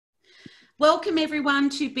Welcome everyone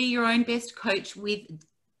to Be Your Own Best Coach with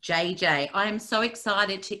JJ. I am so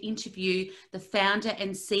excited to interview the founder and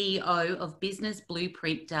CEO of Business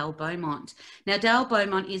Blueprint, Dale Beaumont. Now, Dale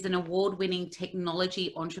Beaumont is an award-winning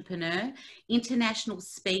technology entrepreneur, international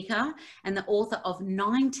speaker, and the author of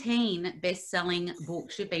 19 best-selling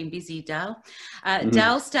books. You've been busy, Dale.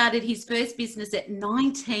 Dale started his first business at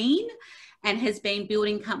 19 and has been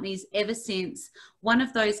building companies ever since. One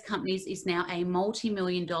of those companies is now a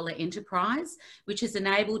multi-million-dollar enterprise, which has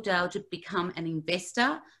enabled Dale to become an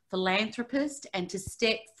investor, philanthropist, and to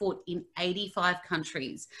step foot in 85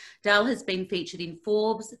 countries. Dale has been featured in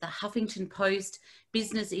Forbes, the Huffington Post,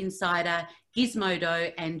 Business Insider,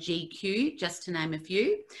 Gizmodo and GQ, just to name a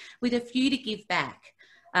few, with a few to give back.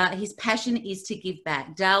 His passion is to give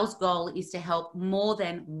back. Dale's goal is to help more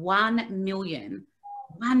than 1 million,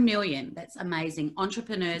 that's amazing,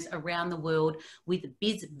 entrepreneurs around the world with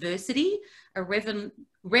Bizversity, a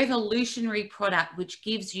revolutionary product which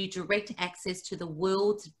gives you direct access to the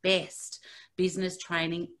world's best business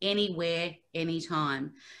training anywhere,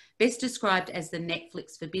 anytime. Best described as the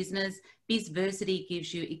Netflix for business, Bizversity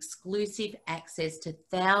gives you exclusive access to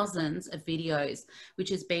thousands of videos, which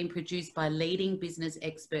has been produced by leading business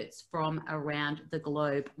experts from around the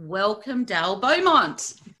globe. Welcome, Dale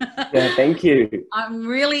Beaumont. Yeah, thank you. I'm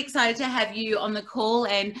really excited to have you on the call,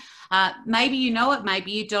 and maybe you know it,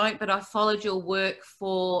 maybe you don't, but I've followed your work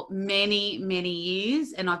for many, many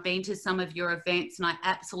years, and I've been to some of your events, and I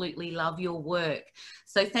absolutely love your work.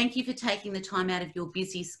 So thank you for taking the time out of your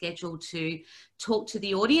busy schedule to talk to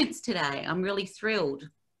the audience today. I'm really thrilled.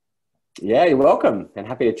 Yeah, you're welcome, and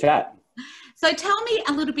happy to chat. So tell me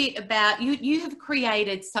a little bit about you. You have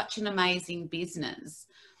created such an amazing business.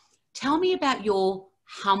 Tell me about your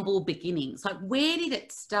humble beginnings. Like, where did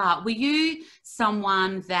it start? Were you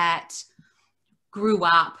someone that grew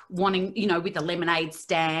up wanting, with a lemonade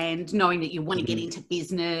stand, knowing that you want to get into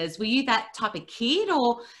business? Were you that type of kid,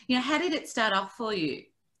 or, how did it start off for you?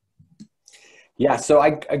 Yeah, so I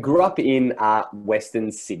grew up in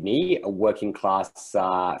Western Sydney, a working class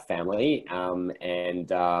family, and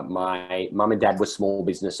my mum and dad were small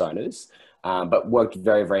business owners, but worked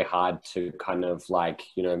very, very hard to kind of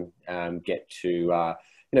get to,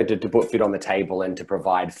 to put food on the table and to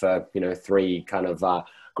provide for, three kind of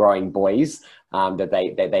growing boys that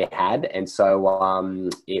they had. And so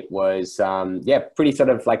it was, pretty sort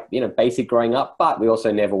of like, basic growing up, but we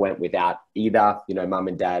also never went without either. Mum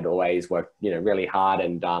and dad always worked, really hard.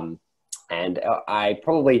 And I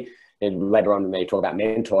probably, and later on we may talk about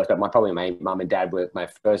mentors, but probably my mum and dad were my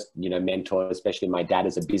first, mentors, especially my dad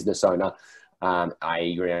as a business owner.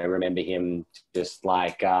 I remember him just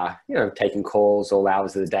like, taking calls all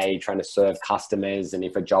hours of the day, trying to serve customers. And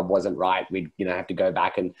if a job wasn't right, we'd, have to go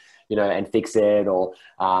back and, and fix it. Or,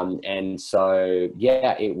 and so,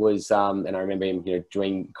 yeah, it was, and I remember him,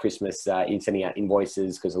 doing Christmas, sending out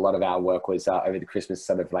invoices, because a lot of our work was over the Christmas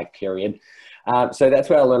sort of like period. So that's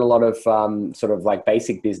where I learned a lot of sort of like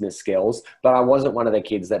basic business skills, but I wasn't one of the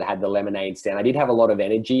kids that had the lemonade stand. I did have a lot of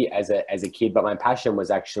energy as a kid, but my passion was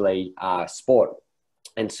actually sport.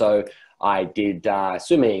 And so I did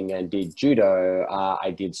swimming and did judo.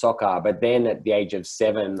 I did soccer, but then at the age of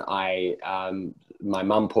 7, my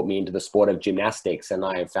mum put me into the sport of gymnastics, and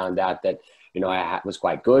I found out that I was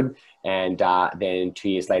quite good. And then 2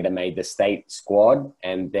 years later made the state squad.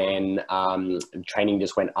 And then training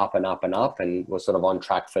just went up and up and up, and was sort of on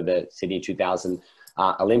track for the Sydney 2000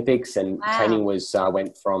 Olympics. And wow. Training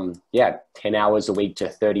went from 10 hours a week to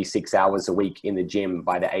 36 hours a week in the gym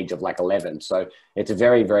by the age of like 11. So it's a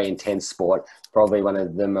very, very intense sport, probably one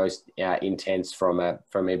of the most intense from a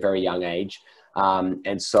very young age.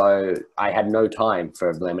 And so I had no time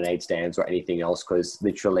for lemonade stands or anything else, because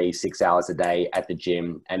literally 6 hours a day at the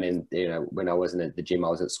gym. And then, when I wasn't at the gym, I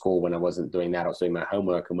was at school. When I wasn't doing that, I was doing my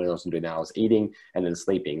homework. And when I wasn't doing that, I was eating and then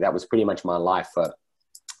sleeping. That was pretty much my life for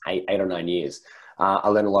eight or 9 years. I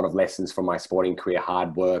learned a lot of lessons from my sporting career: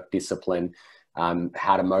 hard work, discipline,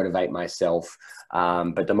 how to motivate myself.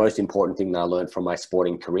 But the most important thing that I learned from my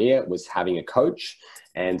sporting career was having a coach.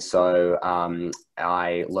 And so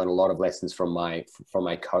I learned a lot of lessons from my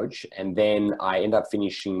coach. And then I ended up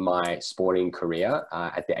finishing my sporting career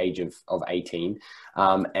at the age of 18.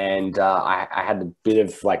 And I had a bit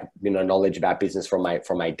of like, knowledge about business from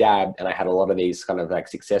my dad. And I had a lot of these kind of like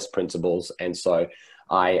success principles. And so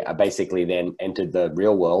I basically then entered the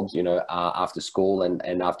real world, after school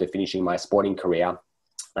and after finishing my sporting career.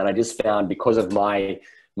 And I just found, because of my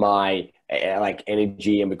like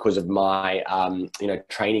energy and because of my,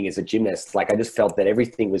 training as a gymnast, like I just felt that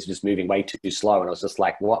everything was just moving way too slow. And I was just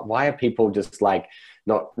like, why are people just like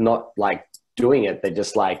not like doing it. They're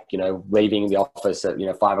just like, you know, leaving the office at,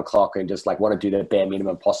 5 o'clock and just like want to do the bare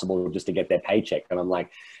minimum possible just to get their paycheck. And I'm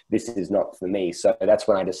like, this is not for me. So that's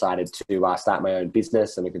when I decided to start my own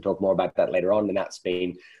business, and we can talk more about that later on. And that's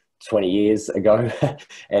been 20 years ago.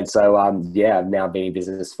 And so, I've now been in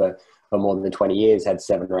business for more than 20 years, had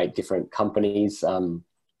 7 or 8 different companies,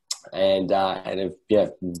 and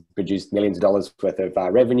have produced millions of dollars worth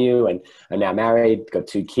of revenue, and I'm now married, got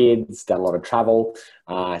 2 kids, done a lot of travel.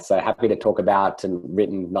 So happy to talk about, and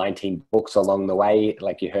written 19 books along the way,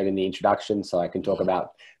 like you heard in the introduction. So I can talk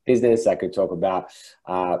about business. I could talk about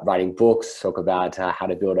writing books, talk about how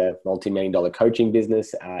to build a multi-million-dollar coaching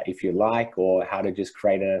business, if you like, or how to just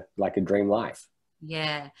create a dream life.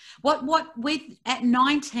 Yeah. What with at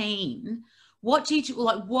 19, what did you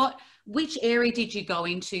which area did you go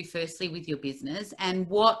into firstly with your business, and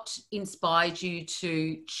what inspired you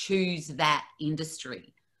to choose that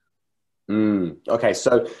industry? Okay.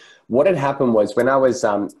 So what had happened was, when I was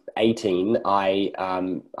 18, I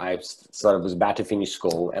sort of was about to finish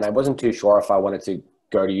school, and I wasn't too sure if I wanted to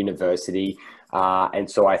go to university. And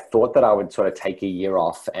so I thought that I would sort of take a year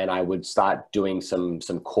off, and I would start doing some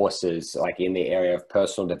courses like in the area of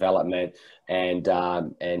personal development and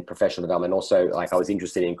professional development. Also, like, I was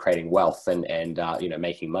interested in creating wealth and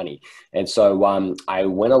making money. And so I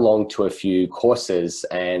went along to a few courses,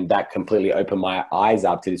 and that completely opened my eyes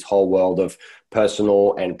up to this whole world of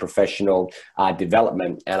personal and professional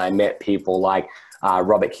development. And I met people like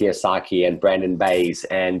Robert Kiyosaki and Brandon Bays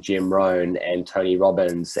and Jim Rohn and Tony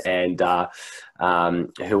Robbins and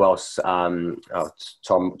who else? Tom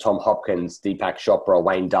Hopkins, Deepak Chopra,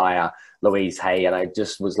 Wayne Dyer, Louise Hay. And I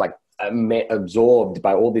just was like absorbed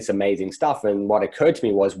by all this amazing stuff. And what occurred to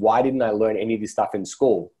me was, why didn't I learn any of this stuff in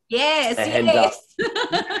school? Yes, and, yes.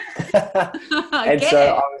 And so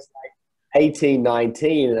I was like 18,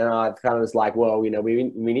 19, and I kind of was like, well, we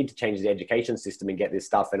need to change the education system and get this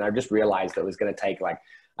stuff. And I just realized that it was going to take, like,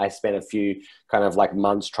 I spent a few kind of like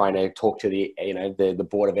months trying to talk to the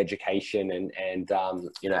board of education and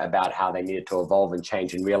about how they needed to evolve and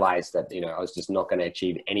change, and realized that, I was just not going to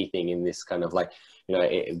achieve anything in this kind of like,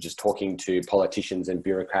 just talking to politicians and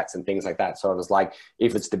bureaucrats and things like that. So I was like,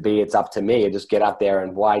 if it's to be, it's up to me. Just get out there,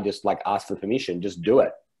 and why just like ask for permission? Just do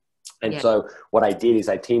it. And so what I did is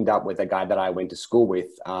I teamed up with a guy that I went to school with,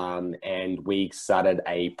 and we started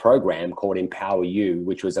a program called Empower You,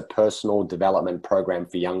 which was a personal development program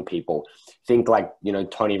for young people. Think like,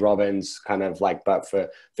 Tony Robbins kind of like, but for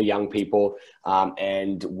young people.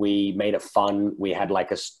 And we made it fun. We had like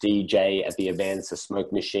a DJ at the events, a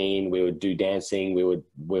smoke machine. We would do dancing. We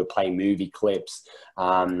would play movie clips.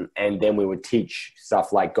 And then we would teach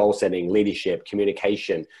stuff like goal setting, leadership,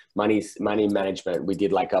 communication, money management. We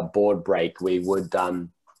did like a board break. We would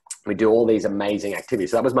we do all these amazing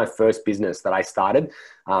activities. So that was my first business that I started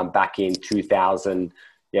back in 2000,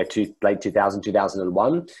 late 2000,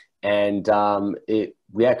 2001. And it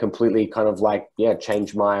completely kind of like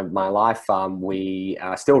changed my life. We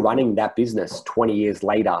are still running that business 20 years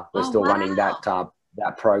later. We're still running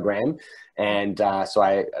that program. And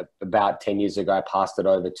so about 10 years ago, I passed it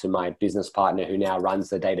over to my business partner, who now runs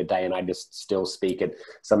the day-to-day, and I just still speak at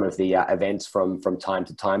some of the events from time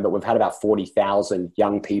to time. But we've had about 40,000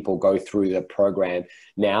 young people go through the program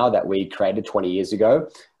now that we created 20 years ago.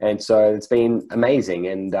 And so it's been amazing.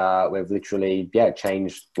 And we've literally,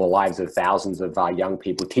 changed the lives of thousands of young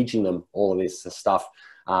people, teaching them all of this stuff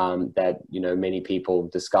that, many people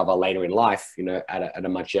discover later in life, at a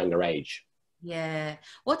much younger age. Yeah.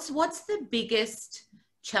 What's the biggest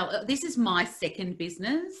challenge? This is my second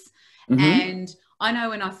business. Mm-hmm. And I know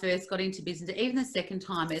when I first got into business, even the second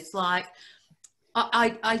time, it's like,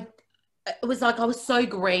 it was like I was so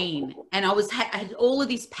green, and I had all of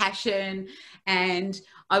this passion, and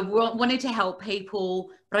I wanted to help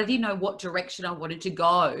people, but I didn't know what direction I wanted to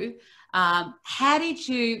go. How did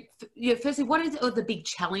you, firstly, what are the big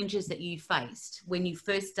challenges that you faced when you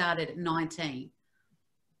first started at 19?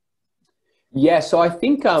 Yeah, so I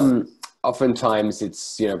think oftentimes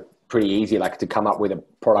it's pretty easy, like, to come up with a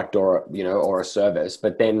product or a service,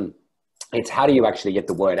 but then it's how do you actually get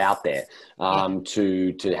the word out there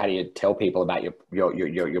to how do you tell people about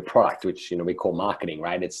your product, which we call marketing,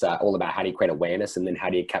 right? It's all about how do you create awareness, and then how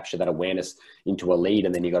do you capture that awareness into a lead,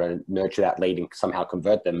 and then you got to nurture that lead and somehow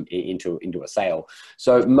convert them into a sale.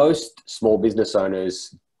 So most small business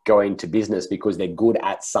owners go into business because they're good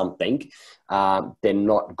at something. They're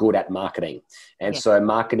not good at marketing. And so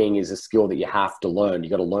marketing is a skill that you have to learn. You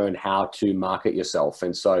got to learn how to market yourself.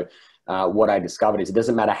 And so what I discovered is it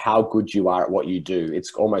doesn't matter how good you are at what you do.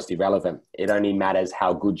 It's almost irrelevant. It only matters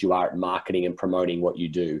how good you are at marketing and promoting what you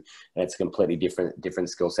do. And it's a completely different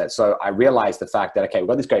skill set. So I realized the fact that, okay, we've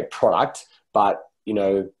got this great product, but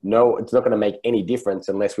no, it's not going to make any difference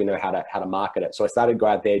unless we know how to market it. So I started to go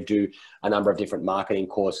out there, do a number of different marketing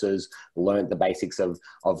courses, learned the basics of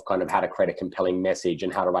kind of how to create a compelling message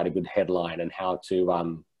and how to write a good headline and how to,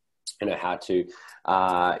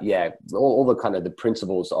 all the kind of the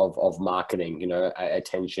principles of marketing,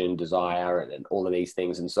 attention, desire, and all of these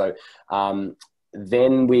things. And so,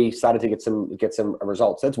 then we started to get some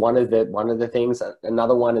results. That's one of the things.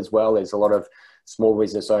 Another one as well is a lot of small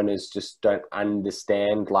business owners just don't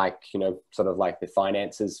understand, sort of like the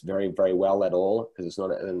finances very, very well at all, because it's not,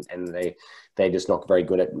 and they're just not very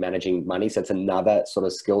good at managing money. So it's another sort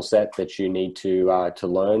of skill set that you need to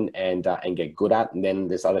learn and get good at. And then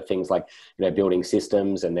there's other things like, building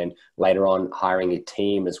systems, and then later on hiring a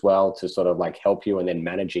team as well to sort of like help you, and then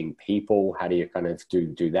managing people. How do you kind of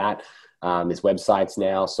do that? There's websites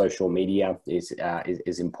now, social media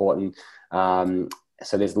is important.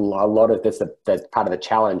 So there's a lot of that's part of the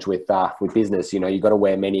challenge with business. You've got to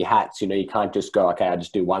wear many hats. You can't just go, okay, I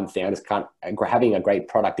just do one thing. I just can't. Having a great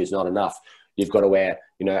product is not enough. You've got to wear,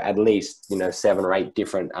 at least 7 or 8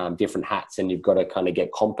 different hats, and you've got to kind of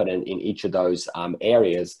get competent in each of those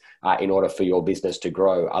areas in order for your business to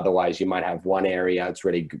grow. Otherwise, you might have one area it's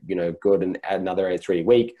really good, and another area it's really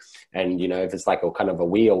weak. And if it's like a kind of a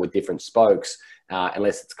wheel with different spokes,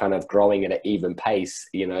 unless it's kind of growing at an even pace,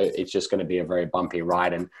 it's just going to be a very bumpy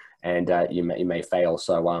ride, and you may fail.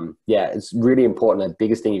 So it's really important. The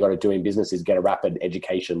biggest thing you got to do in business is get a rapid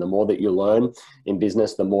education. The more that you learn in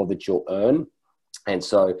business, the more that you'll earn. And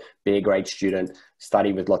so be a great student,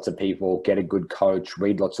 study with lots of people, get a good coach,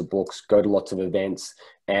 read lots of books, go to lots of events,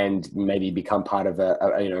 and maybe become part of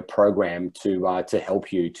a program to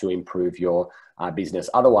help you to improve your business.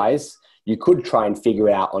 Otherwise, you could try and figure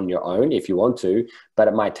it out on your own if you want to, but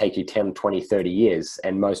it might take you 10, 20, 30 years.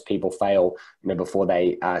 And most people fail, before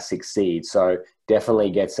they succeed. So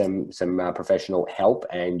definitely get some professional help,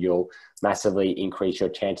 and you'll massively increase your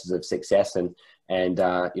chances of success and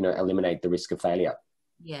eliminate the risk of failure.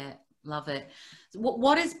 Yeah, love it.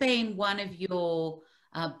 What has been one of your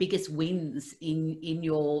biggest wins in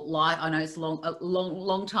your life? I know it's a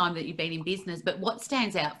long time that you've been in business, but what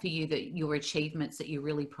stands out for you, that your achievements that you're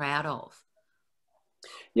really proud of?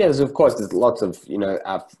 Yeah, there's lots of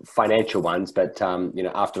financial ones, but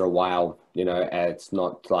after a while, it's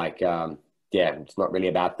not like it's not really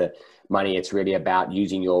about the money. It's really about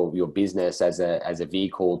using your business as a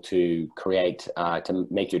vehicle to create to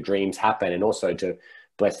make your dreams happen, and also to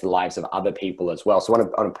bless the lives of other people as well. So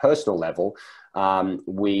on a personal level,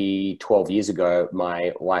 12 years ago,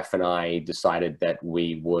 my wife and I decided that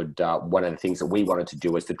we would, one of the things that we wanted to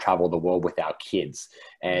do was to travel the world with our kids,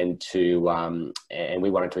 and we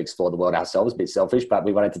wanted to explore the world ourselves, a bit selfish, but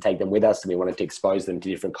we wanted to take them with us, and we wanted to expose them to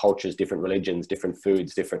different cultures, different religions, different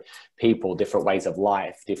foods, different people, different ways of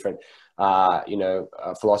life, different,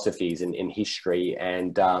 philosophies in history,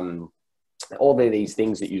 and, all of these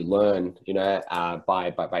things that you learn,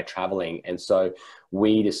 by traveling. And so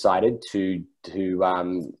we decided to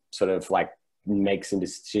sort of like make some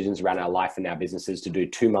decisions around our life and our businesses, to do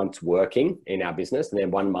 2 months working in our business, and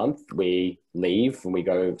then 1 month we leave and we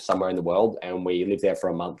go somewhere in the world, and we live there for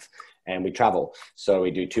a month, and we travel. So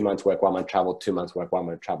we do 2 months work, 1 month travel, 2 months work, 1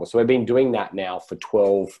 month travel. So we've been doing that now for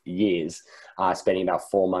 12 years, spending about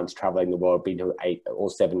 4 months traveling the world, been to 8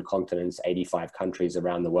 or 7 continents, 85 countries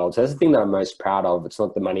around the world. So that's the thing that I'm most proud of. It's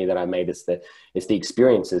not the money that I made, it's the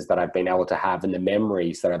experiences that I've been able to have, and the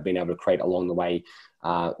memories that I've been able to create along the way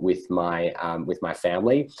with my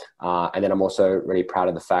family. And then I'm also really proud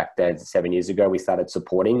of the fact that 7 years ago, we started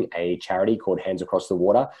supporting a charity called Hands Across the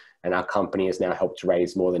Water. And our company has now helped to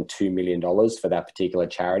raise more than $2 million for that particular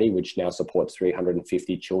charity, which now supports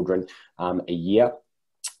 350 children a year.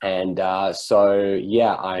 And they're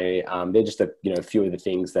just a few of the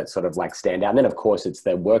things that sort of like stand out. And then of course it's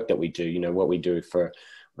the work that we do. What we do for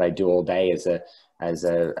what I do all day as a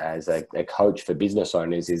coach for business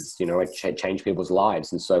owners is, change people's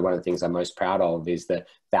lives. And so one of the things I'm most proud of is the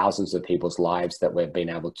thousands of people's lives that we've been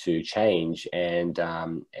able to change, and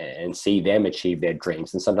see them achieve their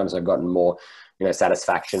dreams. And sometimes I've gotten more,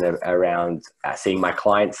 satisfaction around seeing my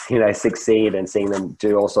clients, succeed, and seeing them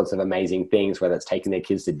do all sorts of amazing things, whether it's taking their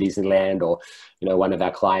kids to Disneyland, or, one of our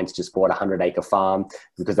clients just bought a 100-acre farm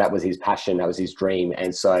because that was his passion, that was his dream.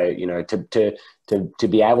 And so, to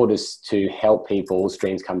be able to help people's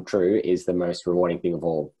dreams come true is the most rewarding thing of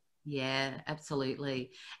all. Yeah,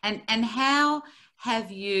 absolutely. And how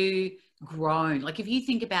have you grown? Like, if you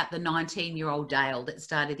think about the 19-year-old Dale that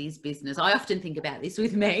started his business, I often think about this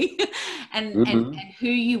with me, and who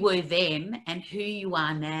you were then and who you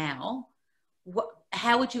are now.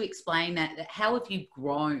 How would you explain that? How have you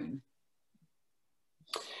grown?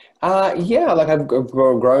 Yeah, like I've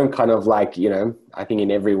grown kind of like, I think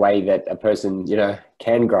in every way that a person,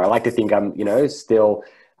 can grow. I like to think I'm, still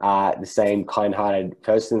the same kind-hearted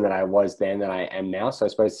person that I was then that I am now. So I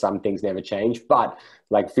suppose some things never change, but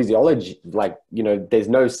like physiology, like, there's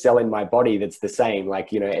no cell in my body that's the same.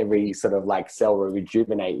 Like, every sort of like cell will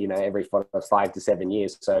rejuvenate, every 5 to 7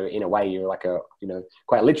 years. So in a way, you're like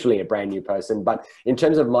quite literally a brand new person. But in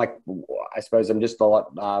terms of like, I suppose I'm just a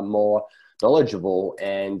lot more knowledgeable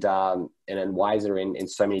and wiser in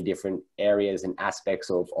so many different areas and aspects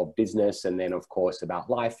of business, and then of course about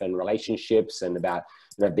life and relationships, and about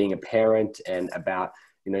being a parent, and about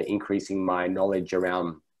increasing my knowledge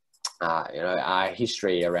around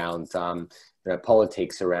history, around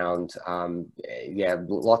politics, around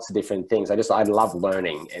lots of different things. I love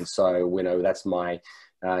learning, and so that's my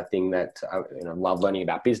thing that I love learning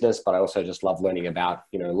about business, but I also just love learning about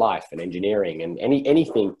life and engineering, and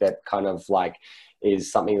anything that kind of like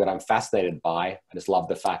is something that I'm fascinated by. I just love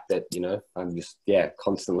the fact that I'm just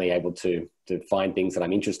constantly able to find things that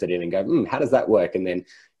I'm interested in and go, how does that work, and then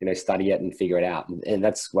study it and figure it out. And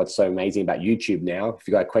that's what's so amazing about YouTube now. If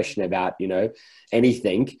you've got a question about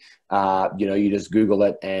anything, you just Google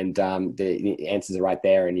it, and the answers are right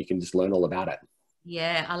there, and you can just learn all about it.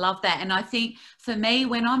 Yeah, I love that. And I think for me,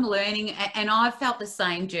 when I'm learning, and I felt the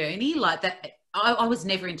same journey, like that, I was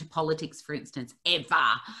never into politics, for instance, ever.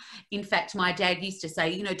 In fact, my dad used to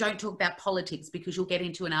say, don't talk about politics because you'll get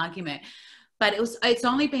into an argument. But it's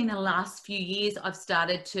only been the last few years I've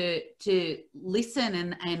started to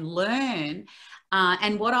listen and learn.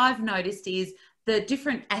 And what I've noticed is the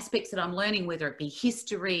different aspects that I'm learning, whether it be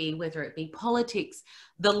history, whether it be politics,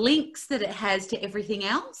 the links that it has to everything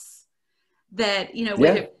else. That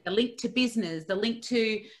whether it's the link to business, the link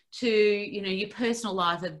to your personal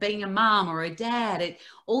life of being a mom or a dad,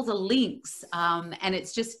 all the links, and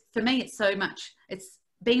it's just, for me, it's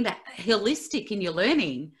being that holistic in your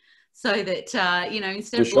learning, so that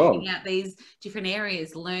instead of looking at these different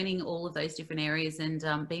areas, learning all of those different areas,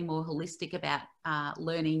 and being more holistic about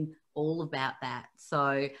learning all about that.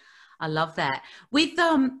 So I love that. With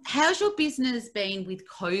how's your business been with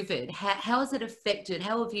COVID? How has it affected?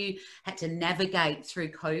 How have you had to navigate through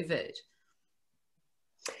COVID?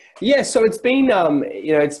 Yeah, so it's been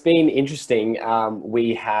it's been interesting.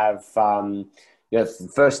 We have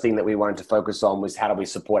the first thing that we wanted to focus on was how do we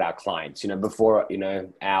support our clients. Before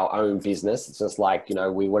our own business, it's just like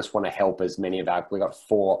we just want to help as many of we got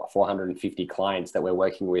 450 clients that we're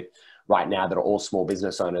working with right now that are all small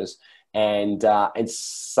business owners. And so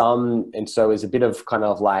there's a bit of kind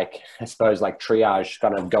of like, I suppose, like triage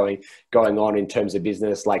kind of going on in terms of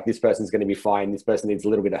business. Like, this person's going to be fine. This person needs a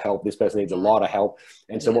little bit of help. This person needs a lot of help.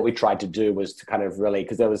 And so what we tried to do was to kind of really,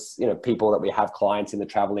 because there was, people that we have clients in the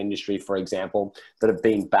travel industry, for example, that have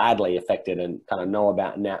been badly affected, and kind of know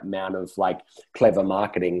about that amount of like clever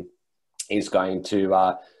marketing is going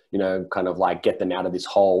to, kind of like get them out of this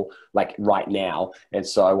hole like right now. And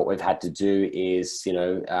so what we've had to do is,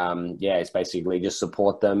 it's basically just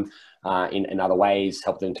support them in other ways,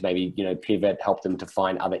 help them to maybe, pivot, help them to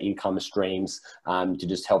find other income streams, to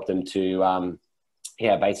just help them to,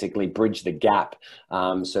 basically bridge the gap,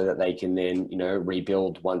 so that they can then,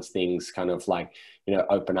 rebuild once things kind of like,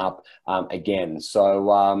 open up again.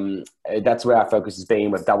 So that's where our focus has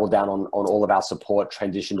been. We've doubled down on all of our support,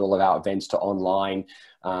 transitioned all of our events to online.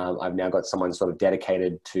 I've now got someone sort of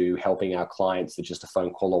dedicated to helping our clients. That's just a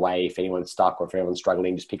phone call away. If anyone's stuck or if anyone's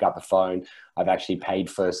struggling, just pick up the phone. I've actually paid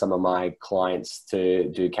for some of my clients to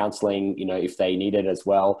do counseling, if they need it as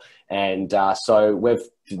well. And so we've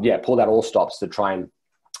pulled out all stops to try and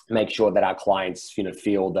make sure that our clients,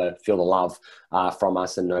 feel the love from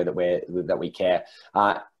us, and know that we care.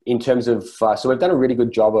 In terms of, so we've done a really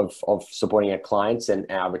good job of supporting our clients,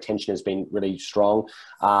 and our retention has been really strong.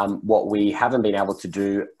 What we haven't been able to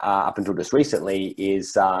do up until just recently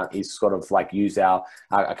is sort of like use our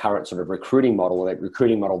current sort of recruiting model. The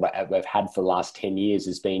recruiting model that we've had for the last 10 years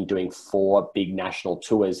has been doing 4 big national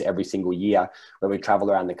tours every single year, where we travel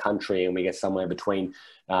around the country, and we get somewhere between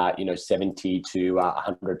 70 to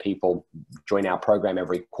 100 people join our program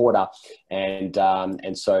every quarter. And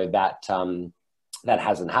so that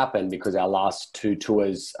hasn't happened because our last 2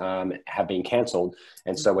 tours have been cancelled.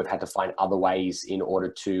 And so we've had to find other ways in order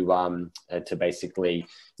to basically,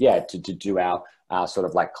 to do our sort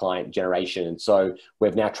of like client generation. And so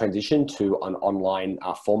we've now transitioned to an online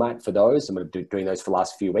format for those, and we've been doing those for the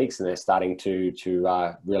last few weeks, and they're starting to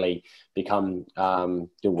really become,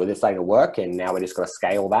 they're starting to work, and now we're just got to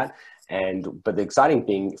scale that. But the exciting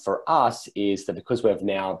thing for us is that because we've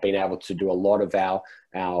now been able to do a lot of our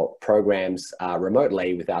programs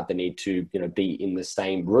remotely without the need to, be in the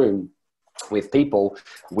same room, with people,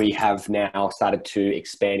 we have now started to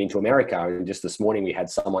expand into America. And just this morning, we had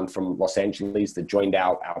someone from Los Angeles that joined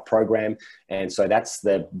our program. And so that's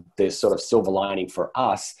the sort of silver lining for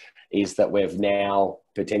us, is that we've now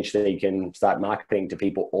potentially can start marketing to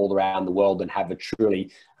people all around the world and have a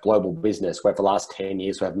truly global business, where for the last 10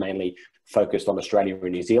 years, we have mainly focused on Australia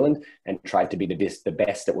and New Zealand and tried to be the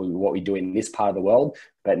best at what we do in this part of the world.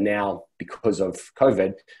 But now, because of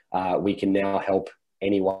COVID, we can now help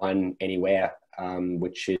anyone, anywhere,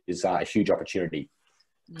 which is a huge opportunity.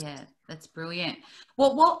 Yeah, that's brilliant.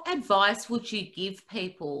 Well, what advice would you give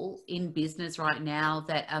people in business right now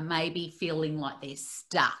that are maybe feeling like they're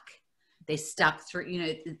stuck? They're stuck through, you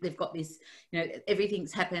know, they've got this, you know,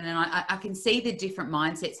 everything's happening. And I can see the different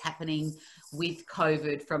mindsets happening with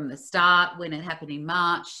COVID from the start, when it happened in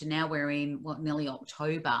March, to now we're in, nearly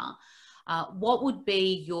October. What would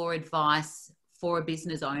be your advice for a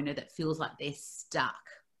business owner that feels like they're stuck?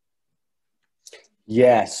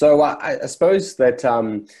 Yeah, so I suppose that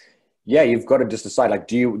you've got to just decide, like,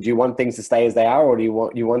 do you want things to stay as they are, or do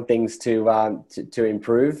you want things to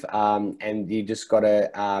improve? And you just got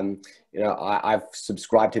to I've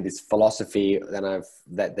subscribed to this philosophy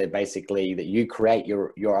that they're basically that you create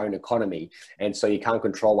your own economy, and so you can't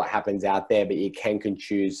control what happens out there, but you can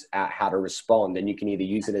choose how to respond, and you can either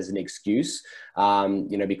use it as an excuse,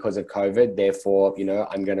 because of COVID, therefore,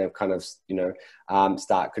 I'm going to kind of,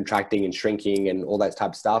 start contracting and shrinking and all that type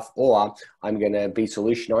of stuff, or I'm going to be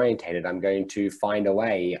solution orientated. I'm going to find a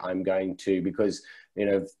way. I'm going to, because,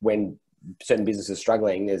 when certain businesses are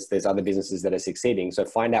struggling, there's other businesses that are succeeding. So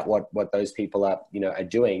find out what those people are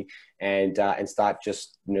doing, and start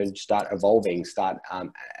start evolving, start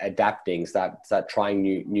adapting, start trying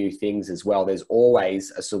new things as well. There's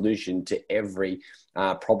always a solution to every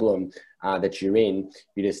problem that you're in.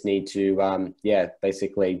 You just need to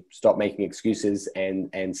basically stop making excuses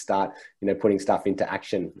and start putting stuff into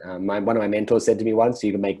action. One of my mentors said to me once,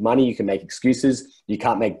 you can make money, you can make excuses, you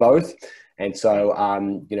can't make both. And so,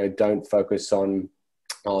 don't focus on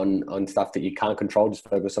stuff that you can't control. Just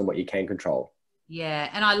focus on what you can control. Yeah.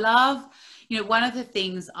 And I love, one of the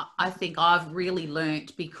things I think I've really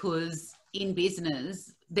learnt, because in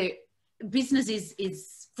business, business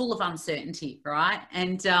is full of uncertainty, right?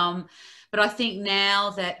 And, but I think now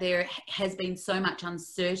that there has been so much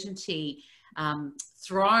uncertainty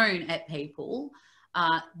thrown at people,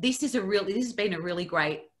 this has been a really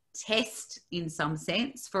great test in some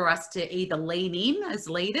sense for us to either lean in as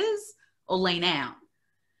leaders or lean out.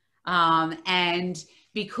 And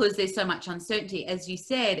because there's so much uncertainty, as you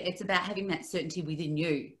said, it's about having that certainty within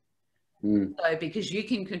you. So because you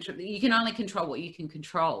can only control what you can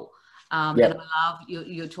control. And I love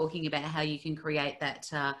you're talking about how you can create that,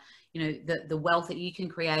 the wealth that you can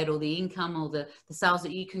create, or the income, or the sales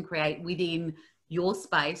that you can create within your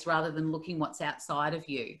space, rather than looking what's outside of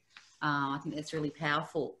you. I think that's really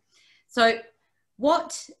powerful. So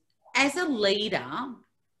as a leader,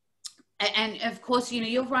 and of course,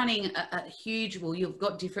 you're running a huge, you've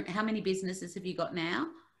got how many businesses have you got now?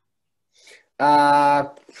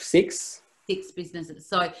 6. 6 businesses.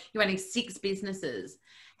 So you're running 6 businesses.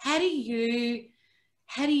 How do you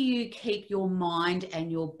keep your mind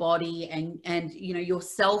and your body and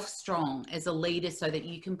yourself strong as a leader so that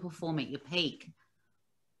you can perform at your peak?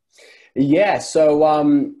 Yeah.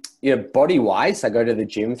 So, body wise, I go to the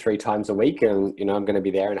gym 3 times a week, and, I'm going to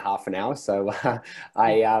be there in half an hour. So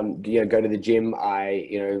I, go to the gym.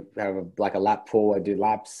 I, have a lap pool. I do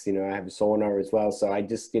laps, I have a sauna as well. So I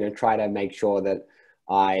just, try to make sure that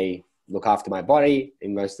I look after my body.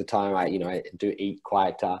 And most of the time I do eat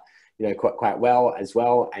quite well as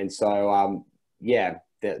well. And so,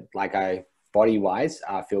 body wise,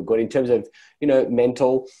 I feel good in terms of,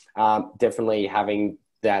 mental, definitely having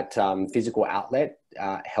that physical outlet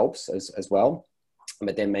helps as well.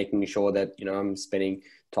 But then making sure that, I'm spending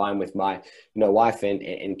time with my, wife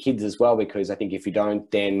and kids as well, because I think if you don't,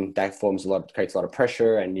 then that creates a lot of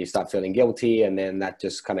pressure, and you start feeling guilty, and then that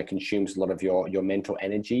just kind of consumes a lot of your mental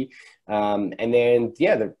energy. And then,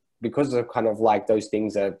 because of kind of like those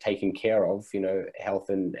things are taken care of, health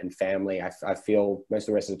and family, I feel most of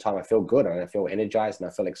the rest of the time, I feel good, and I feel energized, and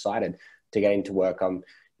I feel excited to get into work.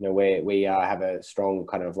 We have a strong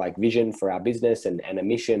kind of like vision for our business, and a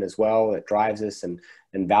mission as well that drives us, and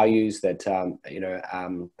values that,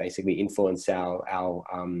 basically influence our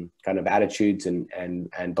kind of attitudes and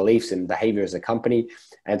beliefs and behavior as a company.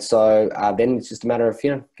 And so then it's just a matter of,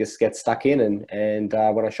 just get stuck in, and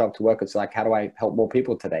when I show up to work, it's like, how do I help more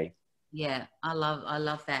people today? Yeah, I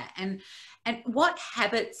love that. And what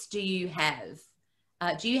habits do you have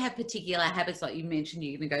do you have particular habits, like you mentioned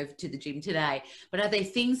you're going to go to the gym today, but are there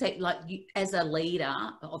things that, like, you as a leader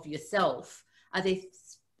of yourself, are there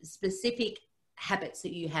specific habits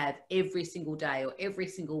that you have every single day or every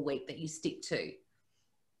single week that you stick to?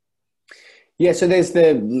 Yeah, so there's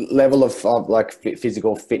the level of like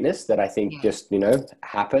physical fitness that I think Yeah. just,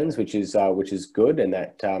 happens, which is good, and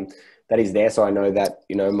that is there. So I know that,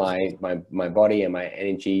 my body and my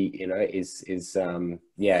energy, is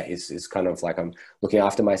kind of like I'm looking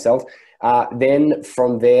after myself. Then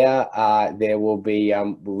from there, there will be,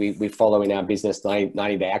 we follow in our business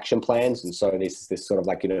 90-day action plans. And so this sort of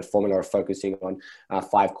like, formula of focusing on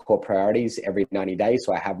 5 core priorities every 90 days.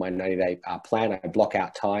 So I have my 90-day plan. I block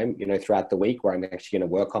out time, throughout the week where I'm actually going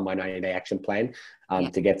to work on my 90-day action plan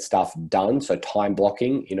to get stuff done. So time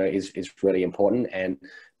blocking, is really important, and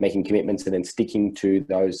making commitments and then sticking to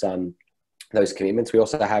those commitments. We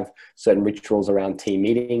also have certain rituals around team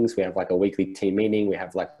meetings. We have like a weekly team meeting. We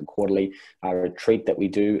have like a quarterly retreat that we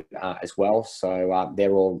do as well. So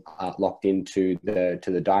they're all locked into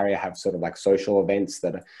the diary. I have sort of like social events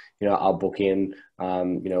that, I'll book in,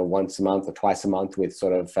 once a month or twice a month with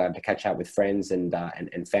sort of to catch up with friends and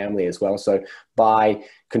family as well. So by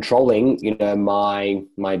controlling,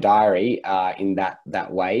 my diary in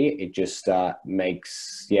that way, it just it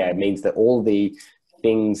means that all the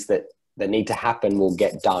things that need to happen will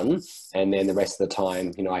get done, and then the rest of the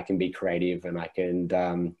time, I can be creative, and I can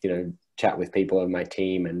chat with people in my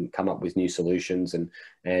team and come up with new solutions and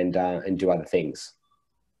do other things.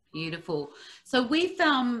 Beautiful. So with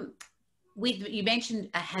you mentioned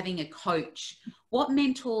having a coach. What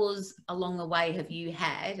mentors along the way have you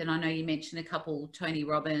had? And I know you mentioned a couple, Tony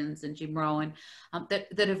Robbins and Jim Rohn,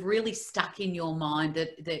 that have really stuck in your mind,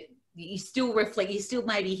 that you still reflect, you still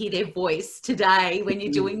maybe hear their voice today when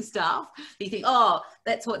you're doing stuff. You think, oh,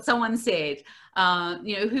 that's what someone said.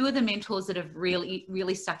 Who are the mentors that have really,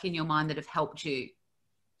 really stuck in your mind that have helped you?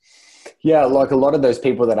 Yeah, like a lot of those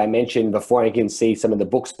people that I mentioned before, you can see some of the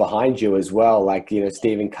books behind you as well, like,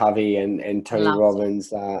 Stephen Covey and Tony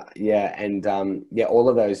Robbins. All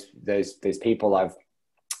of those people I've,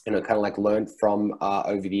 kind of like learned from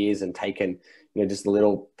over the years, and taken, just a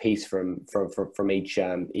little piece from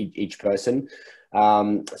each person.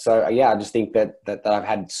 I just think that I've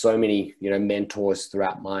had so many, mentors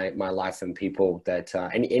throughout my life, and people that,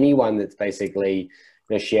 and anyone that's basically,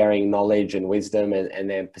 sharing knowledge and wisdom and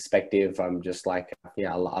their perspective. I'm just like,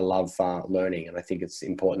 I love learning. And I think it's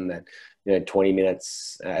important that, 20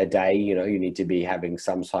 minutes a day, you need to be having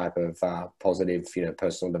some type of positive,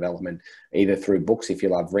 personal development, either through books, if you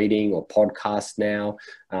love reading, or podcasts now.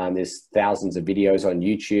 There's thousands of videos on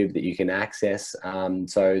YouTube that you can access.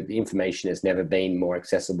 So the information has never been more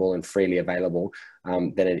accessible and freely available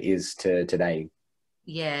than it is today.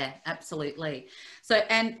 Yeah, absolutely. So,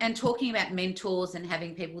 and talking about mentors and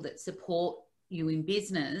having people that support you in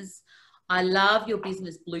business, I love your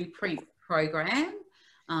business blueprint program,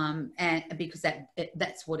 and because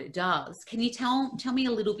that's what it does. Can you tell me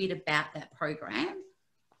a little bit about that program?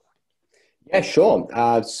 Yeah, sure.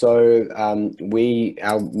 Our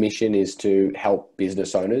mission is to help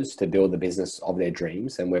business owners to build the business of their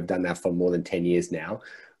dreams, and we've done that for more than 10 years now.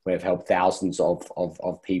 We've helped thousands of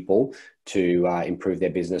people to improve their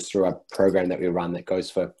business through a program that we run that goes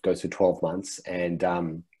for 12 months.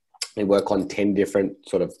 And we work on 10 different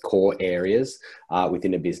sort of core areas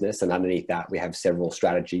within a business. And underneath that, we have several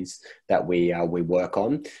strategies that we work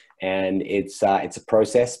on. And it's a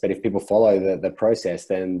process, but if people follow the process,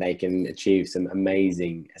 then they can achieve some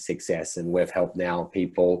amazing success. And we've helped now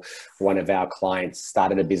people. One of our clients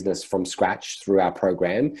started a business from scratch through our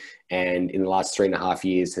program, and in the last 3.5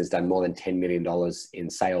 years has done more than $10 million in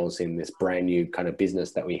sales in this brand new kind of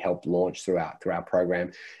business that we helped launch through our program.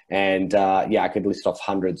 And I could list off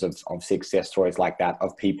hundreds of success stories like that,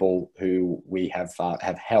 of people who we have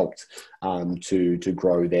helped to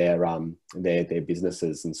grow their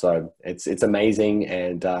businesses. And so it's amazing.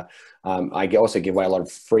 And I also give away a lot of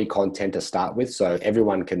free content to start with, so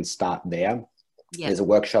everyone can start there. Yep. There's a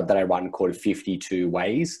workshop that I run called 52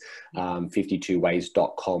 Ways.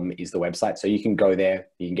 52ways.com is the website. So you can go there,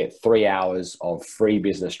 you can get 3 hours of free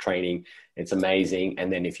business training. It's amazing.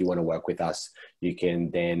 And then if you want to work with us, you can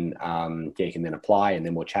then apply, and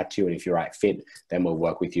then we'll chat to you. And if you're right fit, then we'll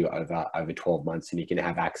work with you over 12 months, and you can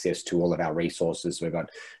have access to all of our resources. We've got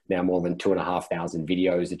now more than 2,500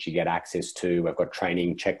 videos that you get access to. We've got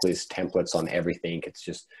training checklists, templates on everything.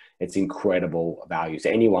 It's incredible value. So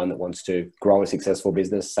anyone that wants to grow a successful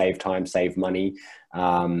business, save time, save money,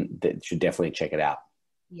 that should definitely check it out.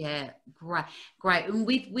 Yeah, great. And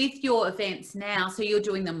with your events now, so you're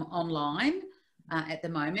doing them online at the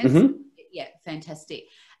moment. Mm-hmm. Yeah, fantastic.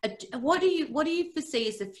 What do you foresee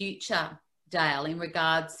as the future, Dale, in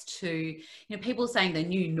regards to, people saying the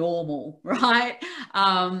new normal, right?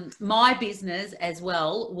 My business as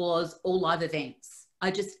well was all live events. I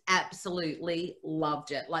just absolutely loved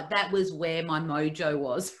it. Like, that was where my mojo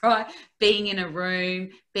was, right? Being in a room,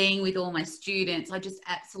 being with all my students. I just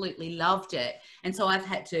absolutely loved it. And so I've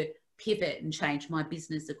had to pivot and change my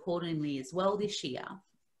business accordingly as well this year.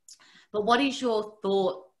 But what is your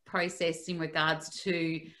thought process in regards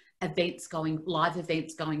to live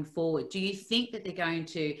events going forward? Do you think that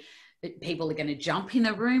people are going to jump in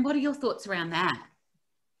the room? What are your thoughts around that?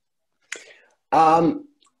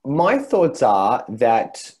 My thoughts are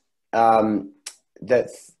that that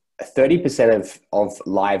 30% of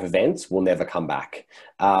live events will never come back,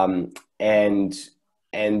 and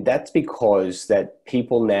that's because that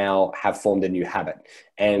people now have formed a new habit,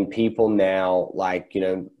 and people now, like,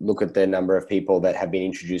 look at the number of people that have been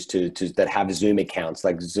introduced to that have Zoom accounts.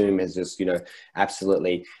 Like, Zoom has just,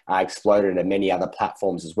 absolutely exploded, and many other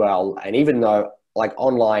platforms as well. And even though, like,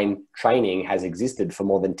 online training has existed for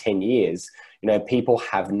more than 10 years, people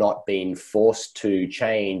have not been forced to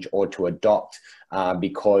change or to adopt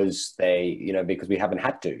because because we haven't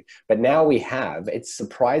had to. But now we have. It's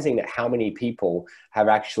surprising that how many people have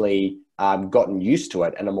actually gotten used to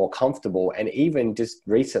it and are more comfortable. And even just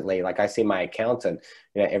recently, like, I see my accountant,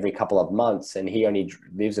 every couple of months, and he only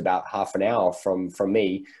lives about half an hour from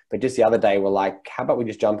me. But just the other day, we're like, how about we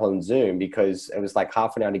just jump on Zoom? Because it was like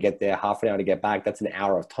half an hour to get there, half an hour to get back. That's an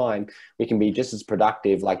hour of time. We can be just as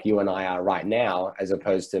productive like you and I are right now, as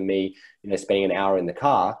opposed to me, spending an hour in the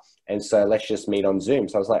car. And so let's just meet on Zoom.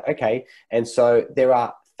 So I was like, okay. And so there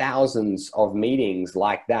are thousands of meetings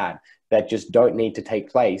like that just don't need to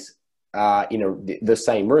take place the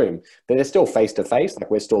same room, but they're still face to face.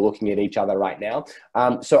 Like, we're still looking at each other right now.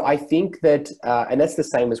 So I think that, and that's the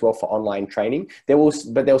same as well for online training.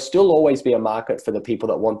 But there'll still always be a market for the people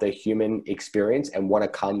that want the human experience and want to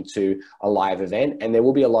come to a live event. And there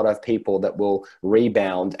will be a lot of people that will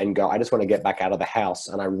rebound and go, I just want to get back out of the house,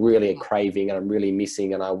 and I really are craving, and I'm really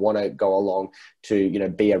missing, and I want to go along to,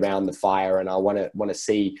 be around the fire, and I want to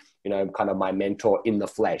see, kind of my mentor in the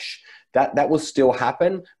flesh. That will still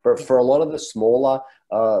happen, but for a lot of the smaller,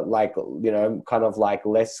 kind of like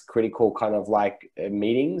less critical kind of like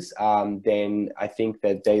meetings, then I think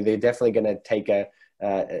that they're definitely going to take a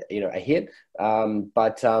hit.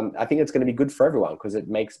 But I think it's going to be good for everyone, because it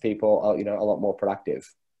makes people, a lot more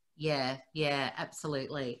productive. Yeah,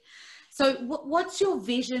 absolutely. So what's your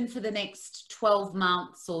vision for the next 12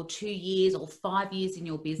 months or 2 years or 5 years in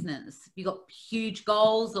your business? Have you got huge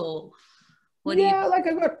goals, or what do you? Like,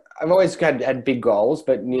 I've always had big goals,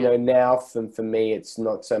 but now for me, it's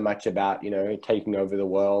not so much about taking over the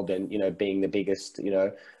world and being the biggest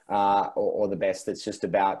or the best. It's just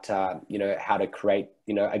about how to create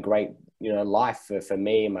a great life for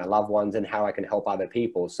me and my loved ones, and how I can help other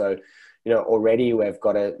people. So already we've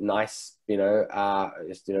got a nice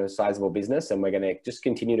sizable business, and we're going to just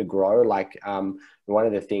continue to grow. Like, one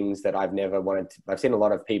of the things that I've never wanted to, I've seen a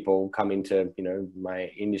lot of people come into, my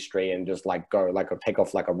industry and just take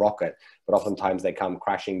off like a rocket, but oftentimes they come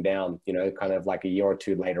crashing down, kind of like a year or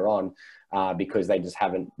two later on, because they just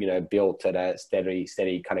haven't, built at a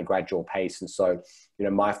steady kind of gradual pace. And so,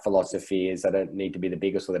 my philosophy is I don't need to be the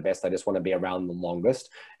biggest or the best. I just want to be around the longest.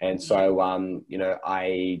 And so,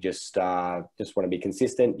 I just want to be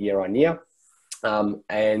consistent year on year,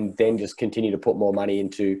 and then just continue to put more money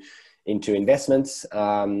into investments.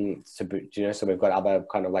 So we've got other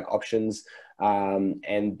kind of like options.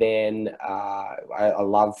 And then I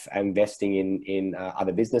love investing in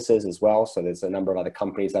other businesses as well. So there's a number of other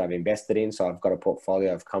companies that I've invested in. So I've got a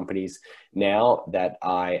portfolio of companies now that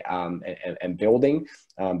I am building,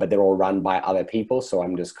 but they're all run by other people. So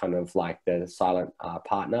I'm just kind of like the silent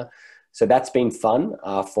partner. So that's been fun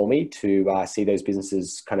for me to see those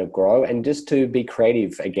businesses kind of grow, and just to be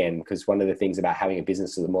creative again. Because one of the things about having a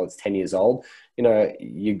business that's more than 10 years old, you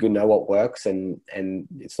know what works, and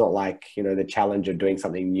it's not like the challenge of doing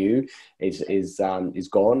something new is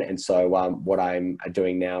gone. And so what I'm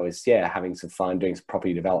doing now is having some fun, doing some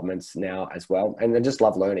property developments now as well, and I just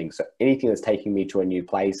love learning. So anything that's taking me to a new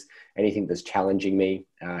place, anything that's challenging me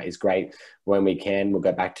is great. When we can, we'll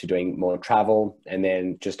go back to doing more travel, and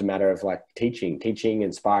then just a matter of like teaching,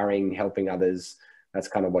 inspiring, helping others. That's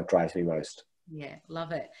kind of what drives me most. Yeah,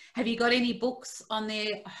 love it. Have you got any books on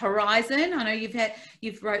the horizon? I know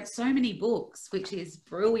you've wrote so many books, which is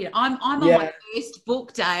brilliant. I'm on my first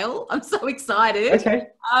book, Dale. I'm so excited. Okay.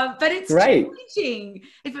 But it's great. Challenging.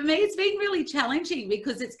 And for me, it's been really challenging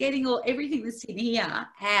because it's getting everything that's in here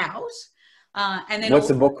out. And then what's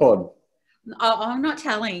the book called? I'm not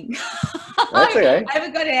telling. That's okay. I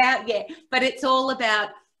haven't got it out yet, but it's all about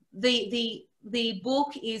the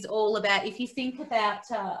book is all about, if you think about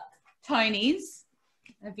Tony's,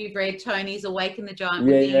 have you read Tony's Awaken the Giant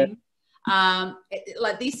Within?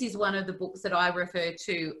 Like this is one of the books that I refer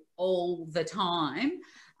to all the time.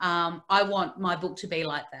 I want my book to be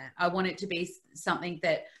like that. I want it to be something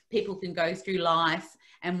that people can go through life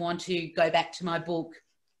and want to go back to my book.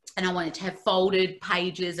 And I want it to have folded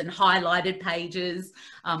pages and highlighted pages,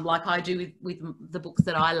 like I do with the books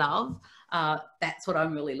that I love. That's what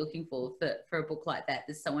I'm really looking for a book like that.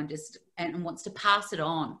 There's someone just and wants to pass it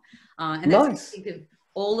on. And that's what I think of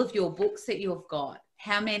all of your books that you've got.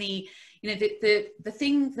 How many, you know, the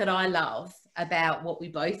thing that I love about what we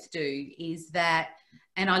both do is that,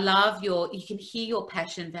 and I love you can hear your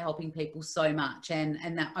passion for helping people so much.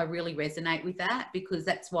 And that I really resonate with that, because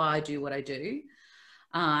that's why I do what I do.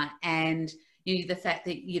 And you know, the fact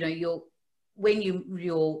that, you know, when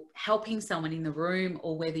you're helping someone in the room,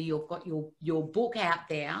 or whether you've got your book out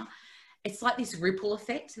there, it's like this ripple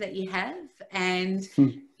effect that you have, and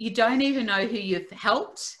you don't even know who you've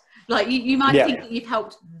helped. Like you might think that you've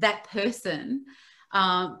helped that person,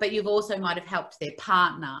 but you've also might have helped their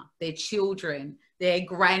partner, their children, their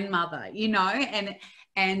grandmother, you know,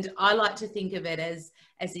 and I like to think of it as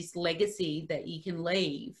this legacy that you can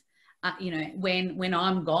leave. You know, when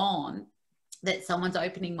I'm gone, that someone's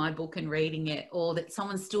opening my book and reading it, or that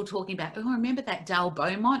someone's still talking about, oh, remember that Dale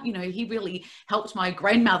Beaumont? You know, he really helped my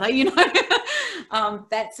grandmother, you know.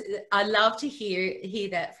 I love to hear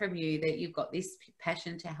that from you, that you've got this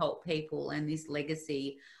passion to help people and this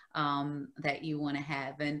legacy that you want to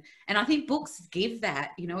have. And I think books give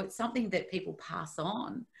that, you know, it's something that people pass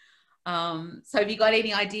on. So have you got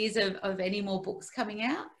any ideas of any more books coming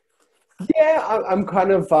out? Yeah, I'm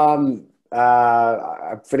kind of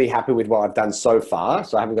I'm pretty happy with what I've done so far.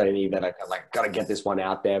 So I haven't got any that I like got to get this one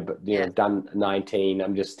out there. But you know, I've done 19.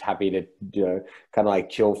 I'm just happy to, you know, kind of like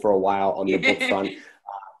chill for a while on the book front.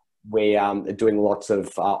 We are doing lots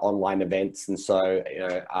of online events, and so you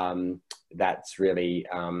know that's really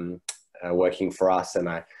working for us. And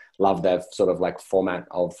I love the sort of like format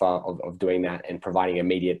of doing that and providing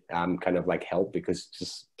immediate kind of like help, because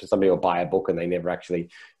just somebody will buy a book and they never actually,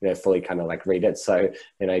 you know, fully kind of like read it. So,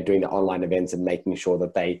 you know, doing the online events and making sure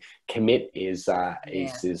that they commit is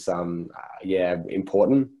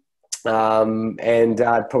important. And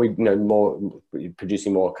probably, you know, more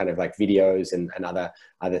producing more kind of like videos and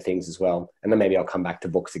other things as well. And then maybe I'll come back to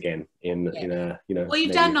books again in a, you know. Well,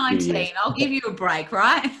 you've done 19. I'll give you a break,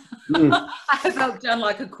 right? I've done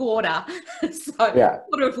like a quarter. So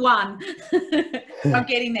quarter of one. I'm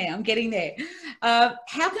getting there. How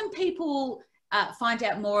can people find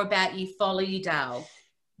out more about you, follow you, Dale?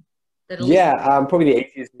 Probably the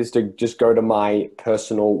easiest is to just go to my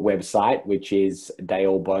personal website, which is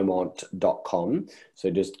dalebeaumont.com. So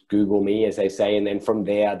just Google me, as they say. And then from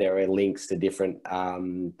there are links to different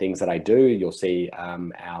things that I do. You'll see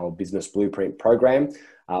our business blueprint program.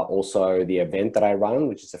 Also the event that I run,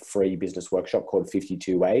 which is a free business workshop called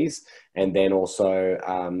 52 Ways. And then also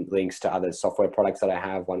links to other software products that I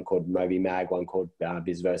have, one called MobiMag, one called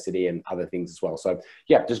Bizversity, and other things as well. So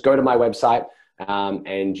yeah, just go to my website.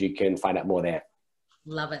 And you can find out more there.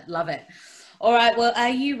 Love it. All right. Well, are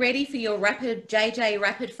you ready for your JJ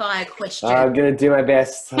rapid fire question? I'm going to do my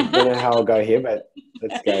best. I don't know how I'll go here, but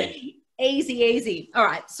let's go. Easy. All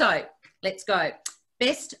right. So let's go.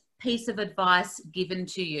 Best piece of advice given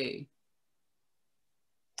to you?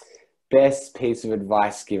 Best piece of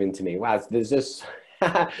advice given to me. Wow. There's just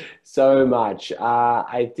so much.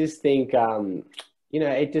 I just think, you know,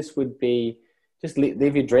 it just would be, just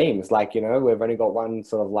live your dreams. Like, you know, we've only got one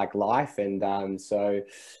sort of like life. And so,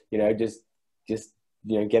 you know, just,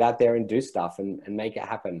 you know, get out there and do stuff and make it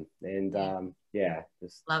happen. And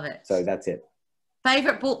just love it. So that's it.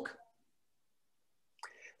 Favorite book?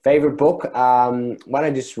 Favorite book? One I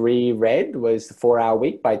just reread was The 4-Hour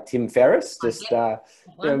Week by Tim Ferriss. Just, you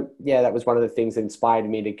know, that was one of the things that inspired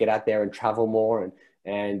me to get out there and travel more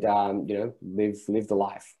and you know, live the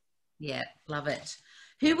life. Yeah. Love it.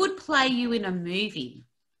 Who would play you in a movie?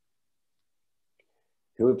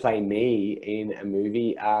 Who would play me in a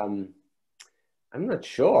movie? I'm not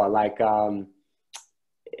sure. Like, I've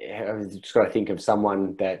just got to think of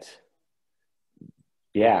someone that,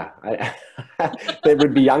 that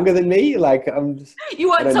would be younger than me. Like, you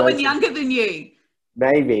want someone younger than you?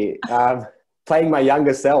 Maybe. Playing my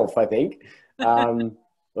younger self, I think,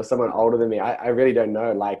 or someone older than me. I really don't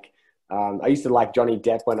know. Like, I used to like Johnny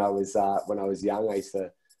Depp when I was young. I used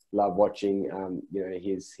to love watching, you know,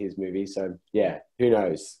 his movies. So yeah, who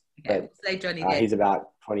knows? Okay, say Johnny Depp. He's about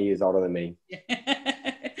 20 years older than me.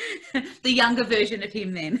 The younger version of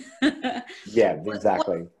him then. Yeah,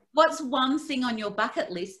 exactly. What's one thing on your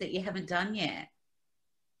bucket list that you haven't done yet?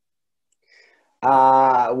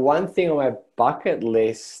 One thing on my bucket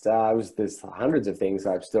list there's hundreds of things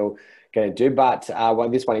I'm still going to do, but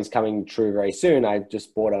this one is coming true very soon. I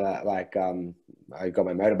just bought I got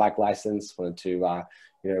my motorbike license. Wanted to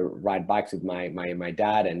ride bikes with my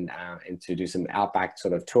dad and to do some outback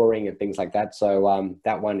sort of touring and things like that. So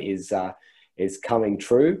that one is coming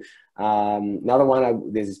true. Another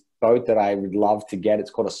one, there's this boat that I would love to get.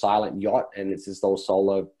 It's called a silent yacht, and it's just all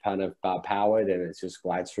solar kind of powered, and it just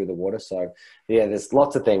glides through the water. So yeah, there's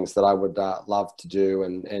lots of things that I would love to do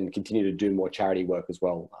and continue to do more charity work as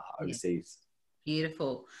well overseas.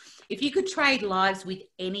 Beautiful. If you could trade lives with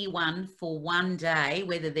anyone for one day,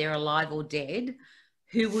 whether they're alive or dead,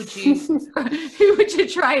 who would you who would you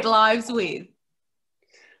trade lives with?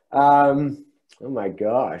 Oh my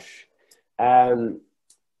gosh.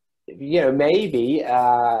 Maybe it'd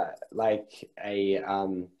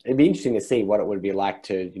be interesting to see what it would be like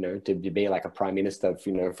to be like a prime minister,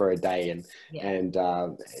 for a day and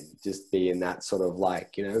just be in that sort of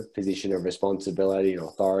position of responsibility and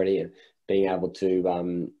authority and being able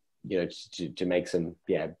to to make some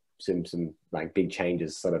like big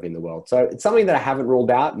changes sort of in the world. So it's something that I haven't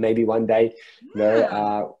ruled out. Maybe one day,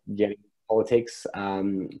 getting politics,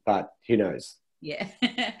 but who knows? Yeah.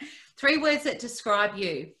 3 words that describe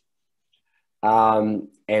you.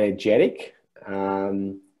 Energetic,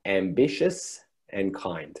 ambitious, and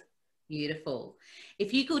kind. Beautiful.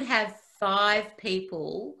 If you could have 5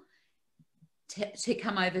 people to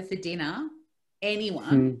come over for dinner,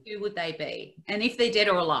 anyone, who would they be? And if they're dead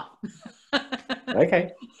or alive?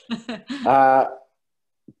 Okay.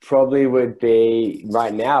 Probably would be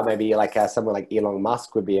right now, maybe like someone like Elon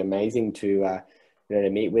Musk would be amazing to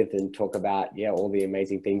meet with and talk about, all the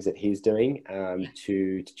amazing things that he's doing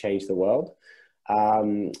to change the world.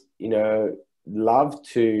 Love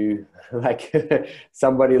to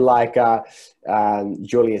somebody like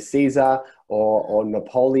Julius Caesar or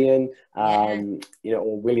Napoleon, or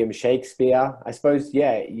William Shakespeare. I suppose,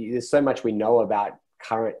 there's so much we know about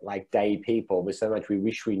current day people. There's so much we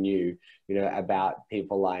wish we knew, about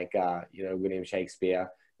people like, William Shakespeare.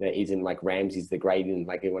 Isn't like Ramses the Great in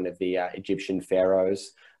one of the Egyptian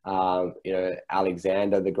pharaohs,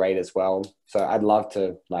 Alexander the Great as well. So I'd love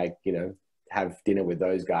to have dinner with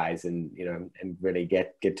those guys and really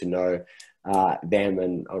get to know them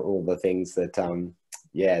and all the things that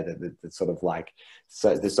that sort of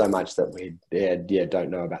so there's so much that we don't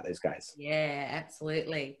know about those guys. Yeah,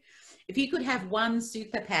 absolutely. If you could have one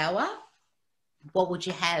superpower, what would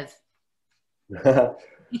you have?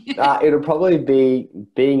 It'll probably be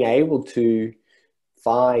being able to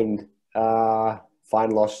find lost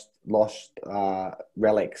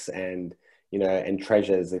relics and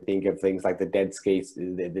treasures. I think of things like the Dead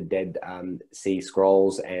Sea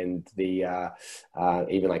Scrolls and the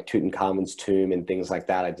even like Tutankhamun's tomb and things like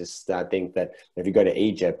that. I just think that if you go to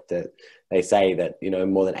Egypt, that they say that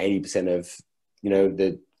more than 80% of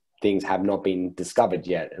the things have not been discovered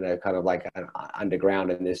yet, and they're kind of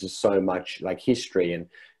underground, and there's just so much history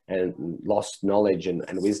and lost knowledge and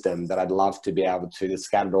wisdom that I'd love to be able to, that's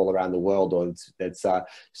scattered all around the world, or that's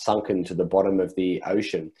sunken to the bottom of the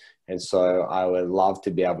ocean. And so I would love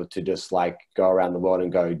to be able to just go around the world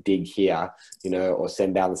and go dig here, or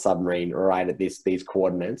send down the submarine right at these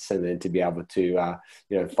coordinates, and then to be able to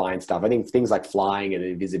find stuff. I think things like flying and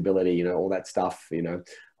invisibility, all that stuff,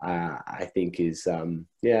 I think is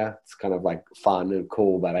it's kind of fun and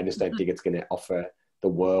cool, but I just don't think it's going to offer the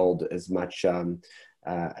world as much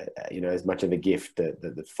as much of a gift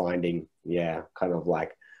that finding kind of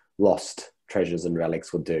lost treasures and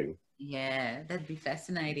relics will do. Yeah, that'd be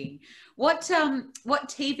fascinating. What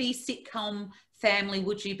TV sitcom family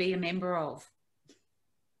would you be a member of?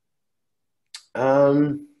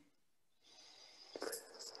 I'm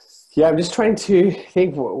just trying to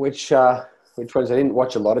think which ones. I didn't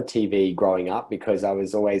watch a lot of TV growing up because I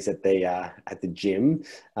was always at the gym,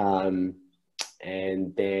 and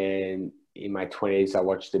then in my 20s I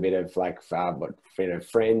watched a bit of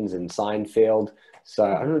Friends and Seinfeld. So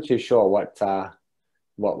I'm not too sure what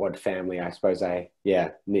family. I suppose I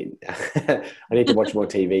need I need to watch more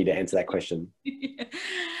TV to answer that question.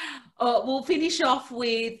 We'll finish off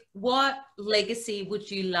with, what legacy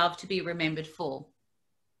would you love to be remembered for?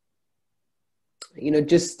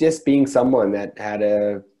 Just being someone that had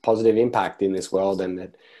a positive impact in this world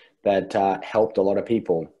and that helped a lot of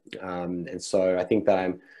people. And so I think that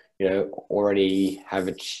I'm, already have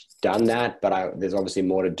done that, but there's obviously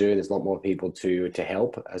more to do. There's a lot more people to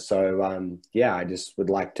help. So yeah, I just would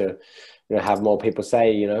like to have more people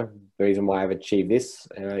say, the reason why I've achieved this,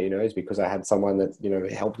 is because I had someone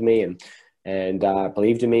that helped me and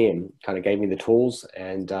believed in me and kind of gave me the tools.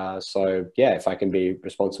 And so yeah, if I can be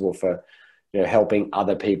responsible for helping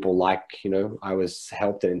other people, like I was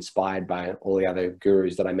helped and inspired by all the other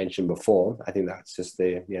gurus that I mentioned before, I think that's just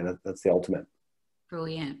that's the ultimate.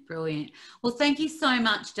 Brilliant, brilliant. Well, thank you so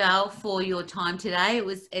much, Dale, for your time today.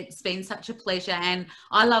 It's been such a pleasure, and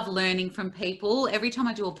I love learning from people. Every time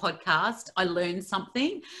I do a podcast, I learn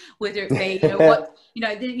something, whether it be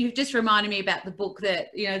you've just reminded me about the book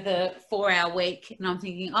that the 4-hour week, and I'm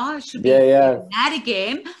thinking, oh, I should be doing that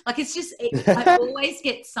again. Like it's just I always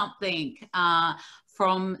get something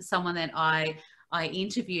from someone that I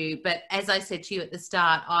interview. But as I said to you at the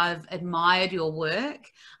start, I've admired your work.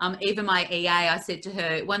 Even my EA, I said to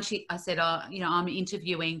her, I said, I'm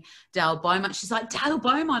interviewing Dale Beaumont. She's like, Dale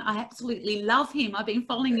Beaumont, I absolutely love him. I've been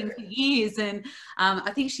following him for years. And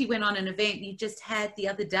I think she went on an event you just had the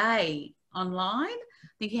other day online.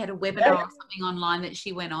 I think you had a webinar or something online that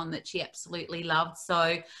she went on that she absolutely loved.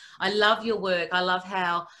 So I love your work. I love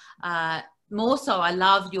how more so, I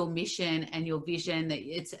love your mission and your vision, that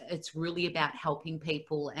it's really about helping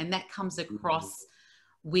people. And that comes across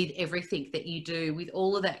with everything that you do, with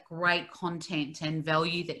all of that great content and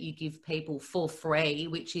value that you give people for free,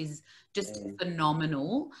 which is just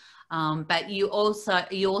phenomenal. But you also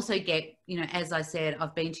get, as I said,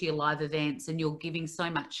 I've been to your live events and you're giving so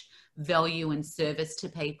much value and service to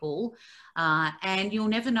people. And you'll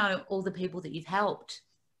never know all the people that you've helped.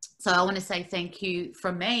 So I want to say thank you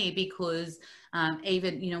from me, because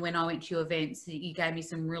even, when I went to your events, you gave me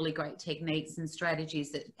some really great techniques and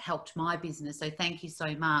strategies that helped my business. So thank you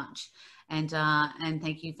so much. And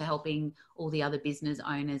thank you for helping all the other business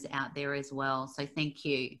owners out there as well. So thank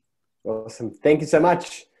you. Awesome. Thank you so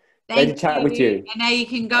much. Great to chat with you. And now you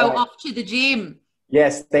can go off to the gym.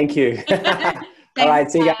 Yes, thank you. All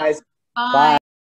right, see you guys. Bye. Bye.